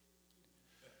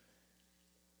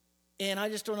 And I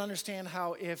just don't understand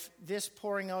how, if this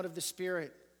pouring out of the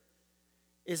Spirit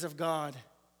is of God,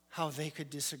 how they could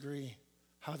disagree,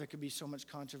 how there could be so much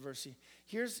controversy.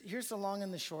 Here's the long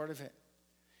and the short of it.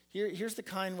 Here's the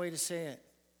kind way to say it,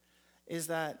 is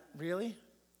that, really?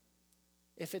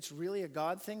 If it's really a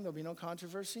God thing, there'll be no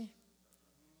controversy?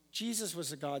 Jesus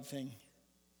was a God thing.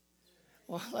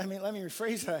 Well, let me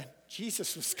rephrase that.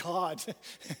 Jesus was God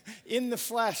in the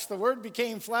flesh. The Word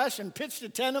became flesh and pitched a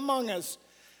tent among us.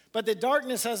 But the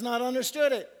darkness has not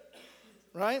understood it.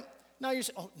 Right? Now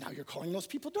you're calling those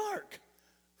people dark.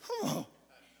 Oh.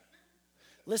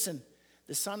 Listen,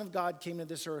 the Son of God came to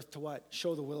this earth to what?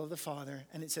 Show the will of the Father.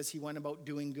 And it says he went about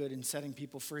doing good and setting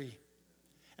people free.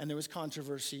 And there was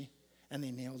controversy, and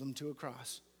they nailed him to a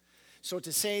cross. So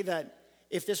to say that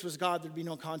if this was God, there'd be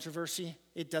no controversy,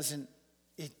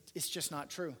 it's just not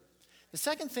true. The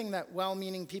second thing that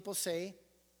well-meaning people say,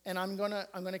 and I'm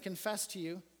gonna confess to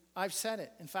you, I've said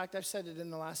it. In fact, I've said it in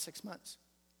the last 6 months.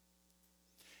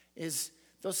 Is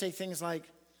they'll say things like,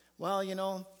 well, you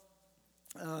know,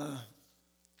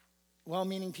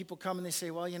 well-meaning people come and they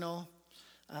say, well, you know,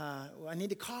 I need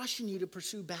to caution you to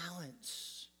pursue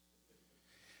balance.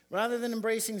 Rather than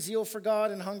embracing zeal for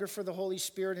God and hunger for the Holy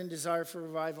Spirit and desire for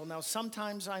revival. Now,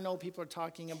 sometimes I know people are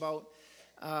talking about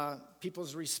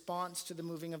people's response to the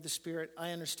moving of the Spirit.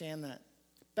 I understand that.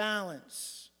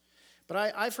 Balance.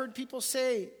 But I've heard people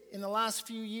say in the last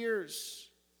few years,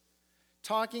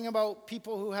 talking about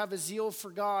people who have a zeal for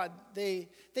God, they've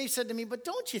said to me, but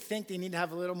don't you think they need to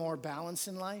have a little more balance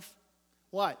in life?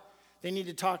 What? They need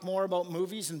to talk more about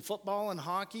movies and football and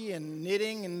hockey and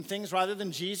knitting and things rather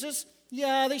than Jesus?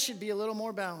 Yeah, they should be a little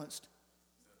more balanced.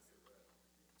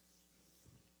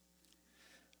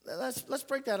 Let's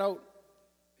break that out.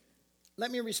 Let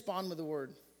me respond with a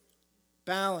word.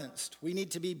 Balanced. We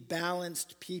need to be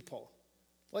balanced people.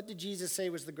 What did Jesus say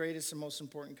was the greatest and most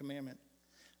important commandment?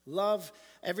 Love.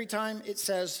 Every time it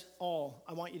says all,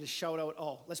 I want you to shout out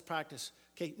all. Let's practice.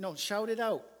 Okay, no, shout it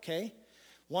out, okay?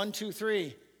 1, 2,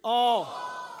 3.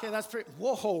 All. Okay, that's pretty.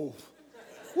 Whoa.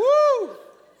 Woo!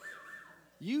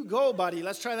 You go, buddy.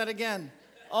 Let's try that again.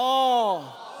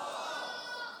 All.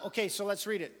 Okay, so let's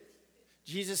read it.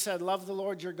 Jesus said, love the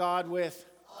Lord your God with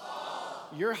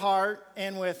your heart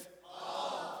and with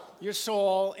your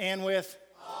soul and with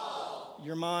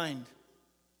your mind.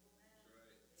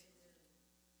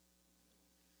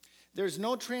 There's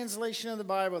no translation of the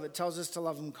Bible that tells us to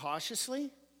love him cautiously,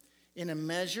 in a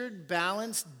measured,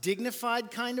 balanced,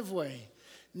 dignified kind of way.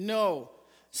 No.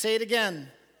 Say it again.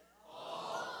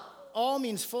 All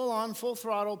means full on, full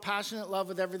throttle, passionate love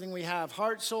with everything we have.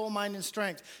 Heart, soul, mind, and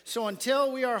strength. So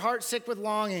until we are heart sick with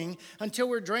longing, until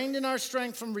we're drained in our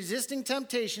strength from resisting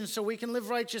temptation so we can live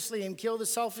righteously and kill the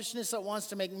selfishness that wants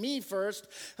to make me first,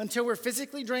 until we're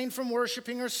physically drained from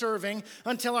worshiping or serving,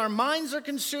 until our minds are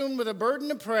consumed with a burden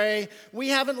to pray, we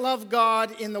haven't loved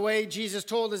God in the way Jesus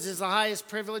told us is the highest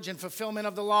privilege and fulfillment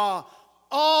of the law.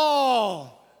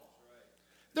 All.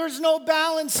 There's no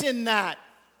balance in that.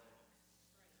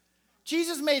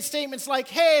 Jesus made statements like,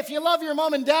 hey, if you love your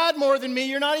mom and dad more than me,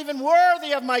 you're not even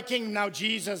worthy of my kingdom. Now,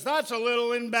 Jesus, that's a little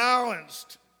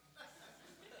imbalanced.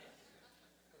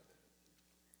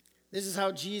 This is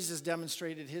how Jesus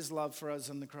demonstrated his love for us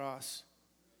on the cross.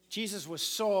 Jesus was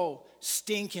so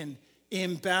stinking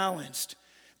imbalanced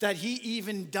that he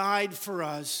even died for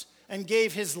us and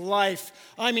gave his life.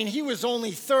 I mean, he was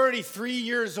only 33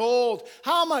 years old.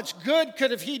 How much good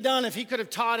could have he done if he could have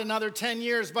taught another 10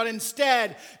 years? But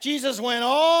instead, Jesus went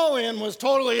all in, was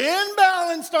totally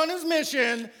imbalanced on his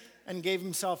mission, and gave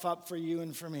himself up for you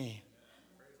and for me.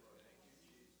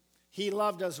 He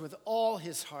loved us with all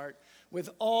his heart, with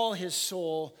all his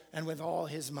soul, and with all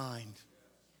his mind.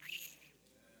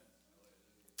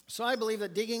 So I believe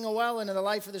that digging a well into the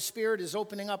life of the Spirit is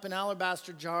opening up an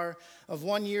alabaster jar of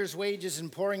 1 year's wages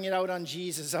and pouring it out on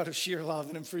Jesus out of sheer love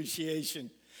and appreciation.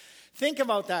 Think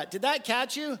about that. Did that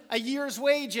catch you? A year's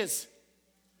wages.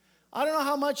 I don't know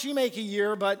how much you make a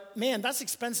year, but man, that's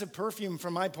expensive perfume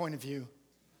from my point of view.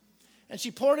 And she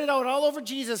poured it out all over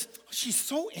Jesus. She's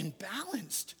so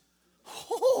imbalanced.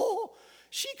 Oh,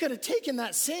 she could have taken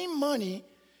that same money,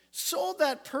 sold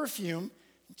that perfume,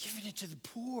 and given it to the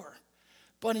poor.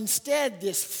 But instead,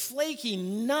 this flaky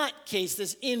nutcase,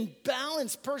 this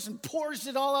imbalanced person pours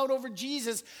it all out over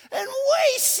Jesus and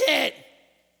wastes it.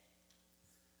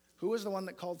 Who was the one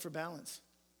that called for balance?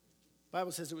 The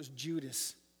Bible says it was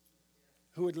Judas,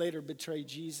 who would later betray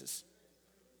Jesus.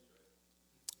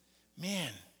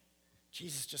 Man,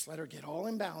 Jesus just let her get all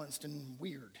imbalanced and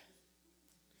weird.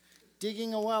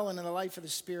 Digging a well into the life of the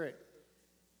Spirit,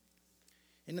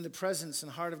 into the presence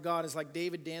and heart of God, is like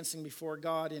David dancing before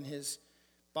God in his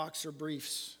boxer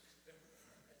briefs,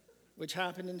 which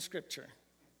happened in Scripture.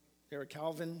 They were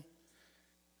Calvin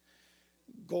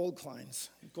Goldsteins.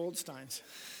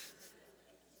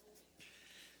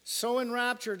 So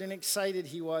enraptured and excited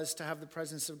he was to have the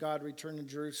presence of God return to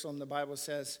Jerusalem, the Bible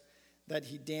says that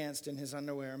he danced in his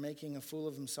underwear, making a fool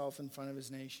of himself in front of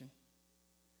his nation.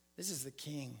 This is the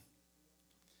king.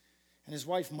 And his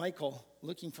wife, Michal,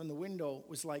 looking from the window,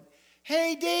 was like,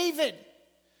 hey, David,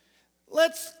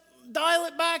 let's dial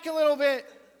it back a little bit.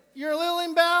 You're a little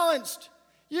imbalanced.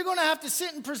 You're going to have to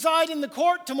sit and preside in the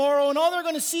court tomorrow, and all they're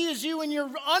going to see is you in your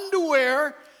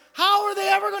underwear. How are they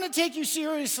ever going to take you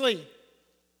seriously?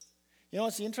 You know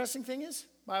what's the interesting thing is?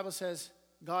 The Bible says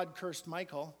God cursed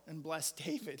Michal and blessed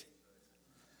David.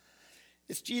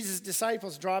 It's Jesus'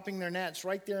 disciples dropping their nets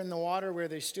right there in the water where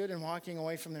they stood and walking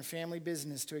away from their family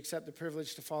business to accept the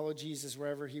privilege to follow Jesus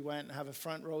wherever he went and have a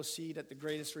front row seat at the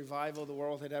greatest revival the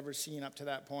world had ever seen up to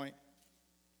that point.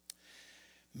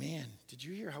 Man, did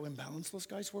you hear how imbalanced those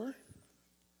guys were?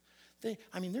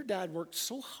 Their dad worked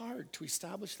so hard to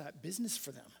establish that business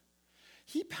for them.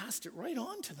 He passed it right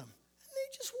on to them. And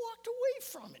they just walked away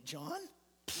from it, John.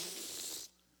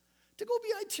 To go be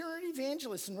itinerant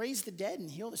evangelists and raise the dead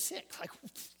and heal the sick. Like,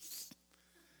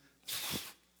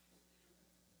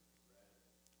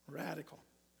 radical.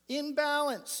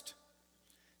 Imbalanced.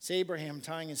 It's Abraham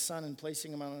tying his son and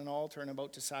placing him on an altar and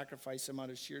about to sacrifice him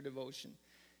out of sheer devotion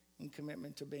and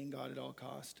commitment to obeying God at all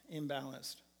cost.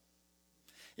 Imbalanced.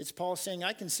 It's Paul saying,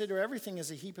 I consider everything as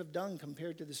a heap of dung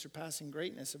compared to the surpassing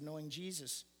greatness of knowing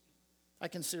Jesus. I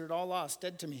consider it all lost,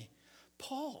 dead to me.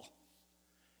 Paul,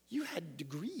 you had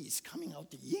degrees coming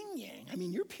out the yin-yang.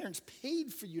 Your parents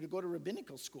paid for you to go to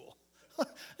rabbinical school.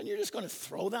 And you're just going to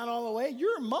throw that all away?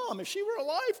 Your mom, if she were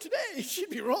alive today, she'd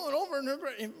be rolling over in her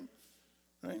grave.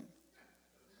 Right?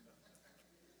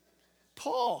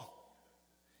 Paul,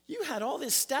 you had all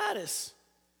this status.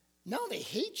 Now they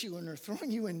hate you and they're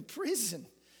throwing you in prison.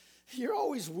 You're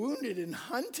always wounded and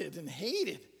hunted and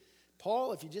hated.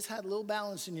 Paul, if you just had a little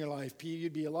balance in your life,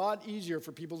 you'd be a lot easier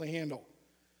for people to handle.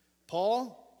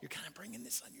 Paul, you're kind of bringing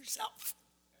this on yourself.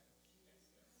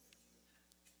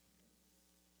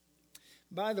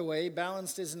 By the way,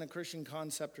 balanced isn't a Christian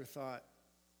concept or thought.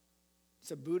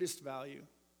 It's a Buddhist value.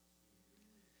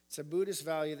 It's a Buddhist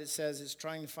value that says it's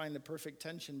trying to find the perfect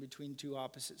tension between two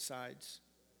opposite sides.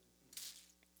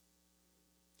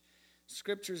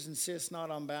 Scriptures insist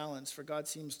not on balance, for God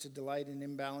seems to delight in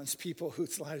imbalanced people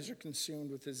whose lives are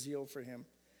consumed with a zeal for him.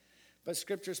 But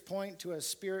scriptures point to a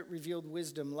spirit-revealed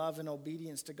wisdom, love, and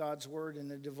obedience to God's word,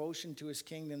 and a devotion to his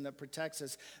kingdom that protects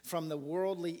us from the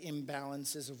worldly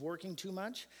imbalances of working too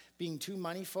much, being too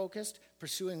money-focused,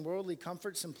 pursuing worldly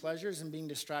comforts and pleasures, and being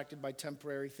distracted by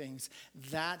temporary things.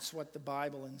 That's what the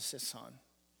Bible insists on.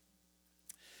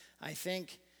 I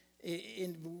think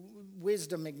in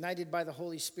wisdom ignited by the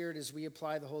Holy Spirit as we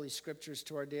apply the Holy Scriptures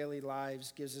to our daily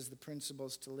lives gives us the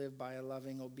principles to live by a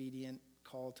loving, obedient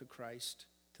call to Christ,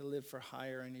 to live for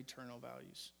higher and eternal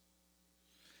values.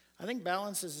 I think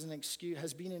balance is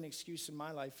has been an excuse in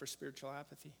my life for spiritual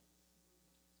apathy.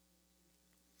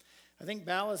 I think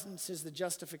balance is the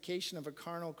justification of a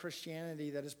carnal Christianity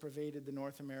that has pervaded the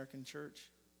North American church.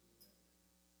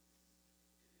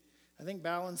 I think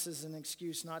balance is an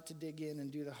excuse not to dig in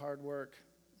and do the hard work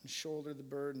and shoulder the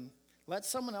burden. Let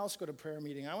someone else go to prayer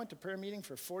meeting. I went to prayer meeting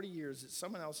for 40 years. It's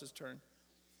someone else's turn.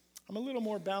 I'm a little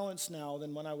more balanced now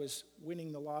than when I was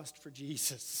winning the lost for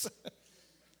Jesus.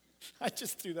 I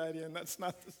just threw that in. That's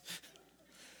not the...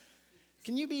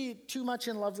 Can you be too much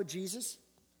in love with Jesus?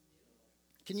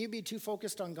 Can you be too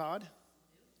focused on God?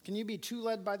 Can you be too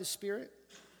led by the Spirit?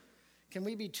 Can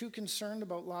we be too concerned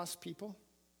about lost people?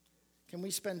 Can we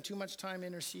spend too much time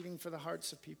interceding for the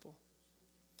hearts of people?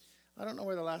 I don't know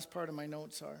where the last part of my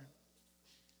notes are.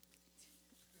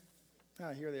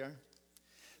 Here they are.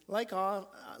 Like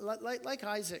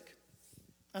Isaac,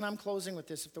 and I'm closing with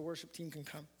this if the worship team can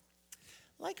come.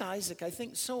 Like Isaac, I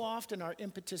think so often our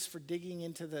impetus for digging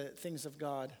into the things of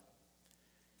God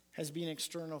has been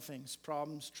external things,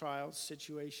 problems, trials,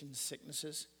 situations,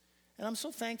 sicknesses. And I'm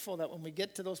so thankful that when we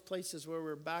get to those places where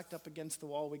we're backed up against the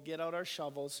wall, we get out our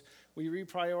shovels, we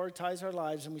reprioritize our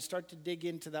lives, and we start to dig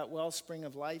into that wellspring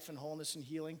of life and wholeness and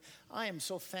healing. I am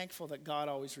so thankful that God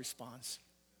always responds.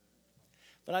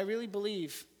 But I really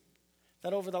believe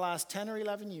that over the last 10 or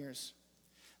 11 years,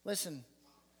 listen,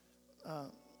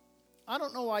 I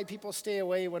don't know why people stay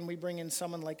away when we bring in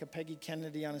someone like a Peggy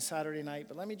Kennedy on a Saturday night,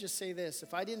 but let me just say this.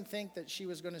 If I didn't think that she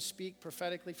was going to speak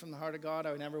prophetically from the heart of God,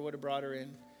 I never would have brought her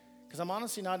in. Because I'm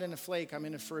honestly not in a flake, I'm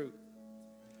in a fruit.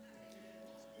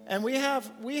 And we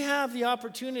have the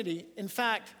opportunity. In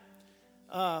fact,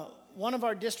 one of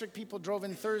our district people drove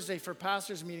in Thursday for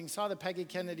pastors' meeting, saw the Peggy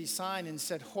Kennedy sign and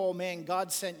said, oh man,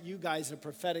 God sent you guys a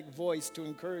prophetic voice to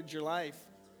encourage your life.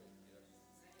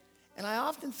 And I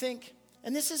often think,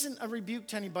 and this isn't a rebuke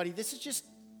to anybody, this is just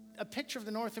a picture of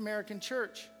the North American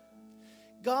church.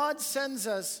 God sends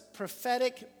us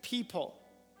prophetic people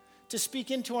to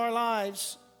speak into our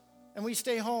lives, and we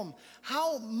stay home.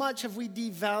 How much have we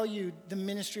devalued the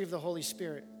ministry of the Holy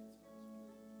Spirit?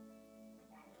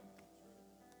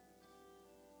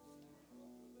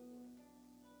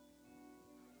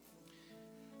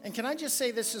 And can I just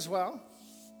say this as well?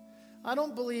 I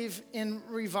don't believe in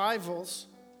revivals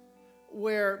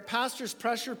where pastors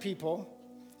pressure people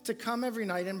to come every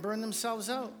night and burn themselves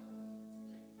out.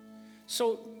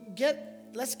 So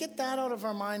let's get that out of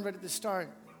our mind right at the start.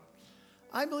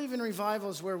 I believe in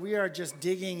revivals where we are just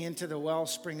digging into the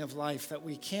wellspring of life that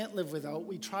we can't live without,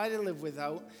 we try to live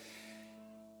without,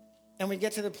 and we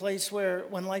get to the place where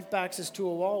when life backs us to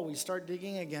a wall, we start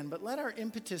digging again. But let our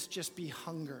impetus just be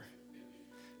hunger.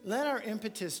 Let our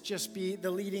impetus just be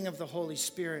the leading of the Holy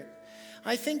Spirit.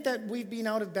 I think that we've been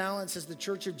out of balance as the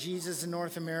Church of Jesus in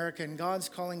North America, and God's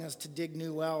calling us to dig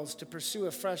new wells, to pursue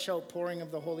a fresh outpouring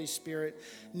of the Holy Spirit,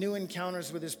 new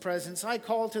encounters with His presence. I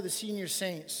call to the senior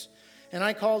saints. And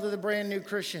I call to the brand new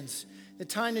Christians. The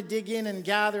time to dig in and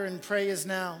gather and pray is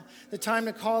now. The time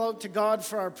to call out to God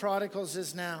for our prodigals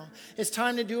is now. It's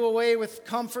time to do away with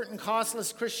comfort and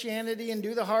costless Christianity and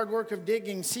do the hard work of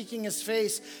digging, seeking His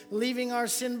face, leaving our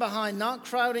sin behind, not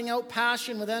crowding out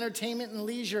passion with entertainment and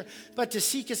leisure, but to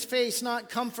seek His face, not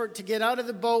comfort, to get out of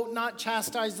the boat, not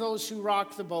chastise those who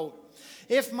rock the boat.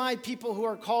 if my people who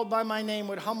are called by my name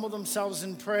would humble themselves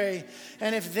and pray,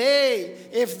 and if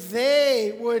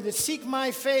they would seek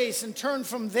my face and turn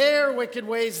from their wicked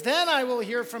ways, then I will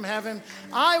hear from heaven,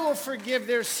 I will forgive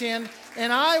their sin,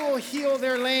 and I will heal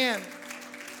their land.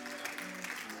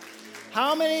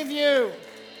 How many of you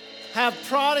have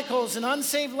prodigals and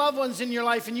unsaved loved ones in your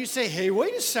life, and you say, hey,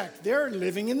 wait a sec, they're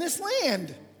living in this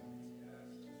land?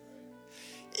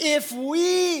 If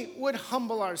we would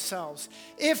humble ourselves,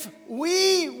 if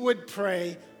we would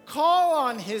pray, call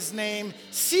on his name,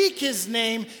 seek his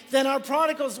name, then our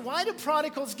prodigals, why do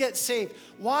prodigals get saved?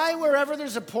 Why, wherever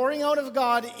there's a pouring out of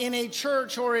God in a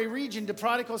church or a region, do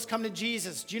prodigals come to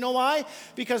Jesus? Do you know why?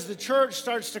 Because the church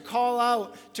starts to call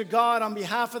out to God on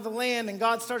behalf of the land, and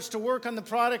God starts to work on the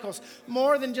prodigals.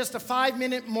 More than just a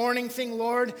 5-minute morning thing,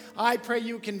 Lord, I pray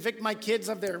you convict my kids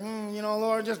of their,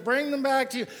 Lord, just bring them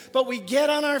back to you. But we get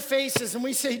on our faces and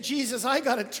we say, Jesus, I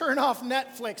got to turn off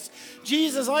Netflix.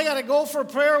 Jesus, I got to go for a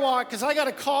prayer walk because I got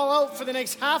to call out for the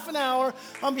next half an hour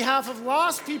on behalf of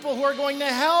lost people who are going to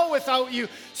hell without you.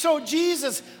 So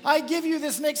Jesus, I give you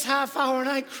this next half hour and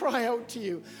I cry out to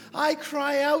you. I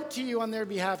cry out to you on their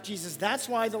behalf, Jesus. That's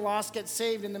why the lost get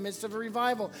saved in the midst of a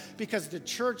revival, because the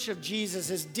church of Jesus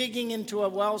is digging into a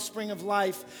wellspring of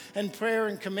life and prayer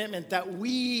and commitment that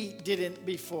we didn't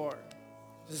before.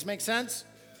 Does this make sense?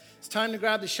 It's time to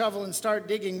grab the shovel and start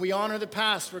digging. We honor the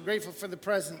past. We're grateful for the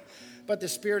present. But the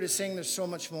Spirit is saying there's so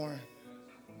much more.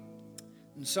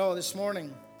 And so this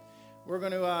morning, we're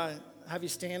going to have you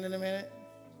stand in a minute.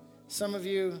 Some of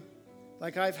you,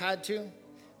 like I've had to,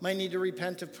 might need to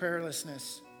repent of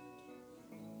prayerlessness.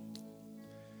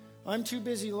 I'm too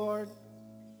busy, Lord.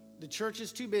 The church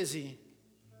is too busy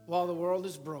while the world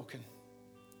is broken,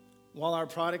 while our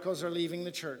prodigals are leaving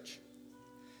the church.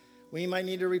 We might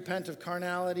need to repent of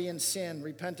carnality and sin,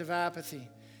 repent of apathy.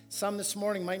 Some this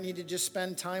morning might need to just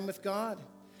spend time with God.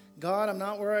 God, I'm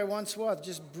not where I once was.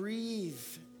 Just breathe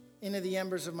into the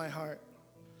embers of my heart.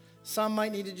 Some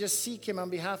might need to just seek him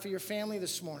on behalf of your family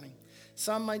this morning.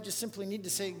 Some might just simply need to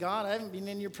say, God, I haven't been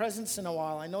in your presence in a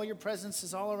while. I know your presence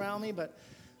is all around me, but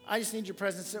I just need your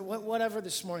presence. Whatever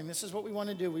this morning, this is what we want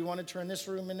to do. We want to turn this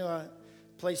room into a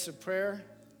place of prayer,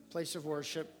 a place of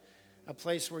worship, a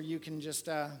place where you can just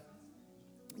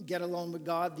get alone with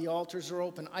God. The altars are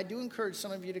open. I do encourage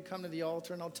some of you to come to the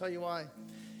altar, and I'll tell you why.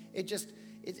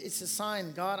 It's a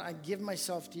sign. God, I give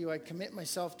myself to you. I commit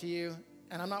myself to you.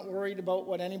 And I'm not worried about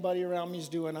what anybody around me is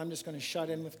doing. I'm just going to shut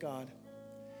in with God.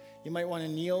 You might want to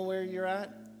kneel where you're at.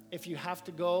 If you have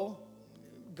to go,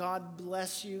 God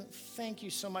bless you. Thank you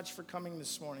so much for coming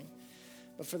this morning.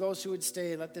 But for those who would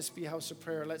stay, let this be a house of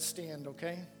prayer. Let's stand,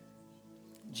 okay?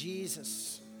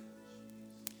 Jesus.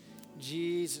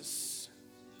 Jesus.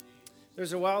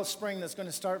 There's a wellspring that's going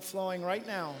to start flowing right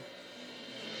now.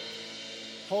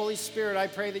 Holy Spirit, I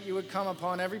pray that you would come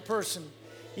upon every person,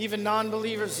 even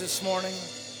non-believers this morning.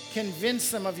 Convince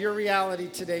them of your reality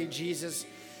today, Jesus,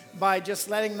 by just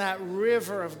letting that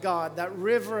river of God, that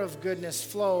river of goodness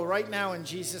flow right now in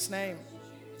Jesus' name.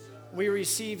 We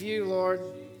receive you, Lord.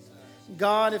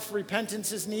 God, if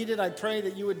repentance is needed, I pray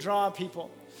that you would draw people.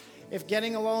 If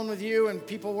getting alone with you and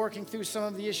people working through some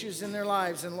of the issues in their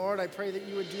lives, and Lord, I pray that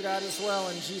you would do that as well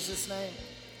in Jesus' name.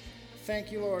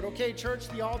 Thank you, Lord. Okay, church,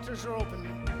 the altars are open.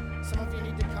 Some of you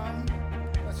need to come.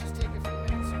 Let's just take a few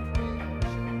minutes and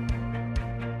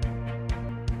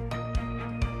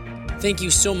pray. Thank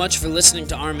you so much for listening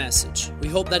to our message. We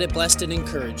hope that it blessed and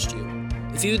encouraged you.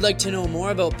 If you would like to know more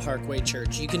about Parkway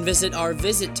Church, you can visit our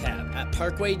Visit tab at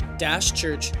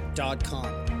parkway-church.com.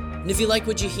 And if you like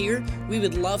what you hear, we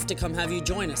would love to come have you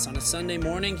join us on a Sunday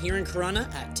morning here in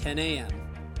Corunna at 10 a.m.